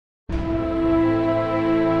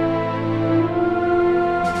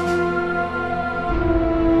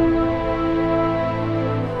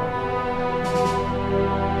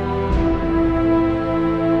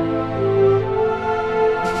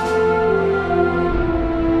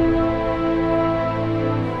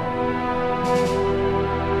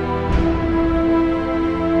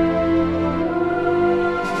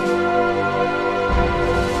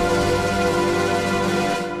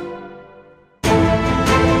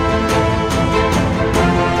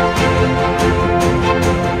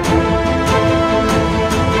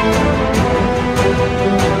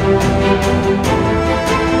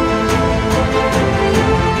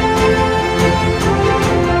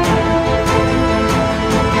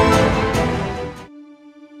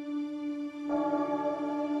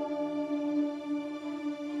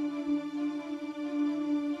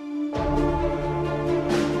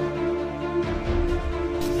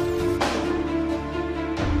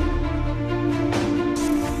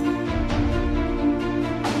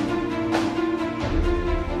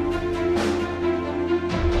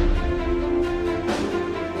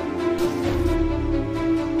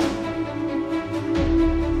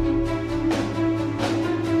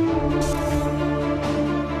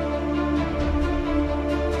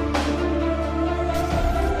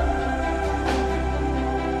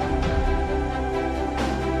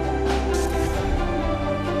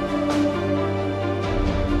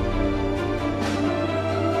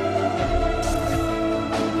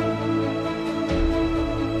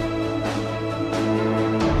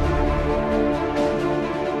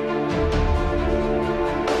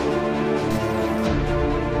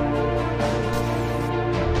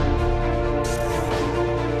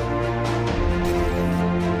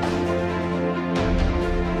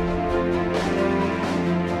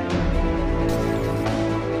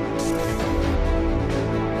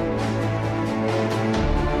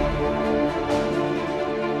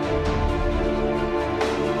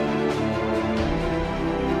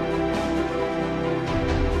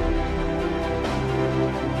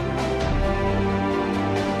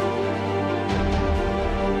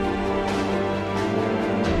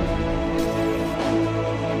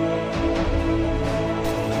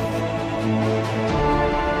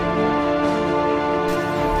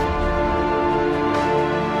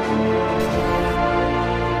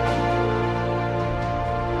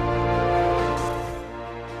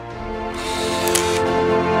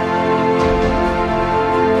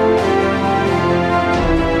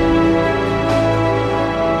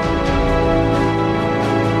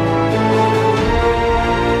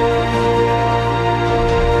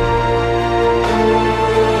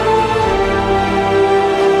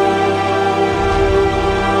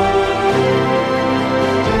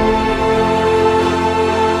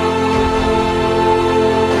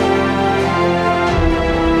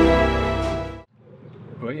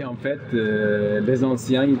Oui, en fait, les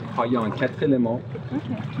anciens, ils croyaient en 4 éléments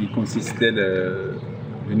qui consistaient de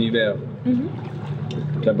l'univers.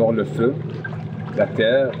 D'abord le feu, la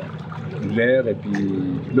terre, l'air et puis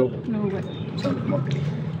l'eau, tout simplement.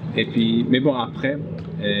 Et puis, mais bon, après,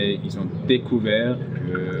 ils ont découvert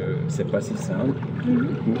que c'est pas si simple.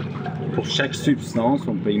 Pour chaque substance,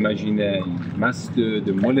 on peut imaginer une masse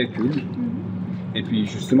de molécules. Et puis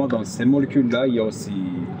justement, dans ces molécules-là, il y a aussi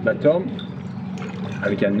l'atome,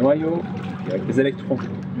 avec un noyau et avec des électrons.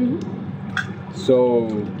 So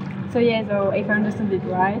yeah, so if I understand it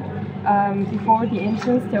right, before the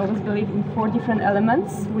ancients, they always believed in 4 different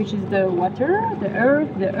elements, which is the water, the earth,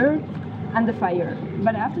 and the fire.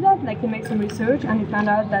 But after that, like, they make some research and they found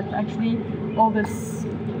out that actually all this,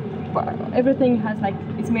 everything has like,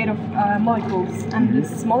 it's made of molecules, and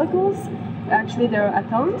these molecules, actually there are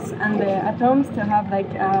atoms, and the atoms to have like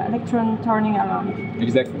electron turning around.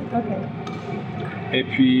 Exactly. Okay. Et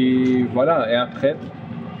puis voilà, et après,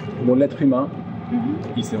 bon, l'être humain,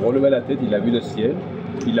 il s'est relevé la tête, il a vu le ciel,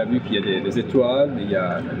 il a vu qu'il y a des étoiles, il y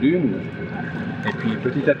a la lune. Et puis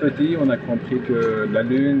petit à petit, on a compris que la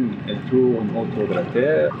lune, elle tourne autour de la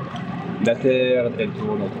Terre, elle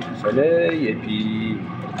tourne autour du Soleil, et puis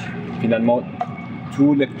finalement,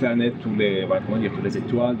 toutes les planètes, toutes les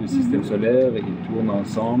étoiles du système solaire, ils tournent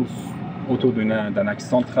ensemble autour d'un axe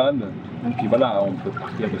central. Et puis voilà, on peut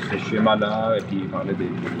partir de ce schéma-là et puis parler des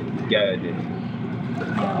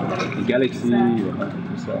galaxies,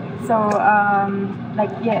 tout ça. So,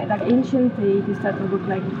 like ancient, they start to look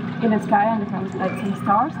like in the sky and they found like some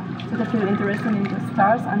stars. So they feel interested in the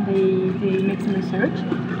stars and they make some research.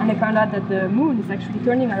 And they found out that the moon is actually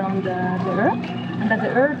turning around the Earth, and that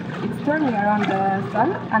the Earth is turning around the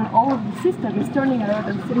Sun, and all of the system is turning around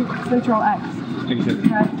the central axe. Exactly.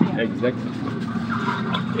 Right? Yeah. Exactly.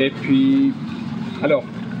 Et puis, alors,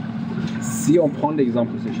 si on prend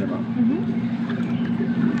l'exemple de ce schéma,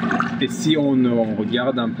 et si on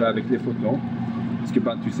regarde un peu avec les photons, parce que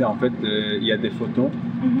tu sais, en fait, il y a des photons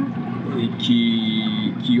et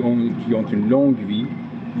qui ont une longue vie,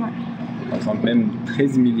 par exemple même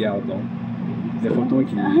 13 milliards d'ans. Des photons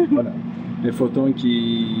des photons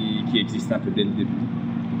qui existent un peu dès le début,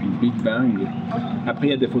 depuis le Big Bang. Après, il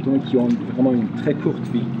y a des photons qui ont vraiment une très courte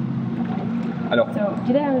vie. Alors, so,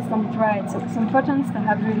 did I understand it right? So, some photons that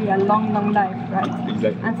have really a long life, right?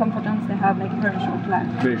 Exactly. And some photons that have like very short life.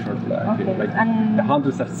 Very short life. Okay. Like and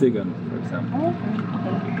hundreds of seconds, for example.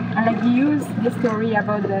 Okay. And like you use the story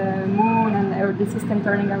about the moon or the system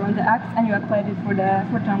turning around the axe, and you applied it for the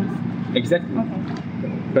photons. Exactly. Okay.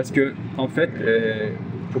 Parce que en fait,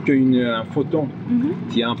 pour qu'un photon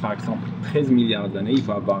tienne par exemple 13 milliards d'années, il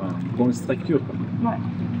faut avoir une bonne structure. Ouais.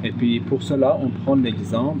 Et puis pour cela, on prend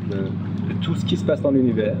l'exemple de tout ce qui se passe dans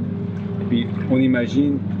l'univers. Et puis on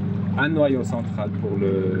imagine un noyau central pour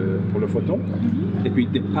le photon, et puis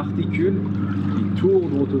des particules qui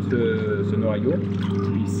tournent autour de ce noyau. Et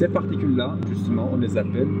puis ces particules-là, justement, on les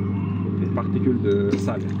appelle des particules de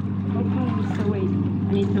Saleh. Okay, so wait,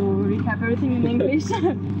 I need to recap everything in English.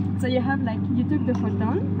 So you have like, you took the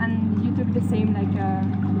photon and you took the same like,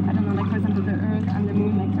 I don't know, like for example the Earth and the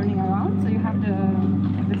Moon like turning around. So you have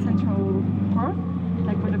the central core,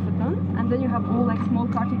 like for the photon, and then you have all like small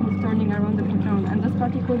particles turning around the photon, and those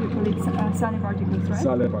particles you call it Saleh particles, right?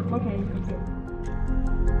 Saleh particles. Okay.